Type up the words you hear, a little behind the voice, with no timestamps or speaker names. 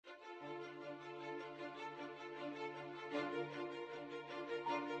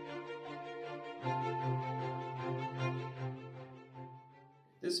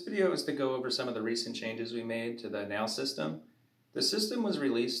video is to go over some of the recent changes we made to the nail system. The system was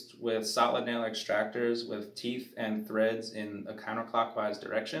released with solid nail extractors with teeth and threads in a counterclockwise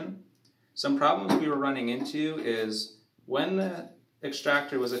direction. Some problems we were running into is when the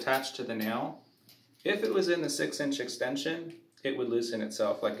extractor was attached to the nail, if it was in the 6-inch extension, it would loosen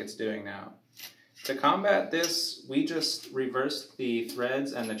itself like it's doing now. To combat this, we just reversed the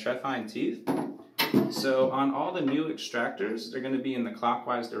threads and the trephine teeth. So on all the new extractors, they're going to be in the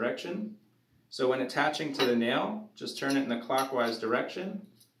clockwise direction. So when attaching to the nail, just turn it in the clockwise direction.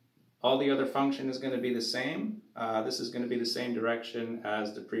 All the other function is going to be the same. This is going to be the same direction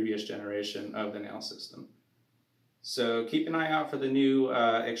as the previous generation of the nail system. So keep an eye out for the new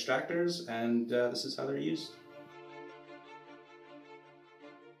extractors, and this is how they're used.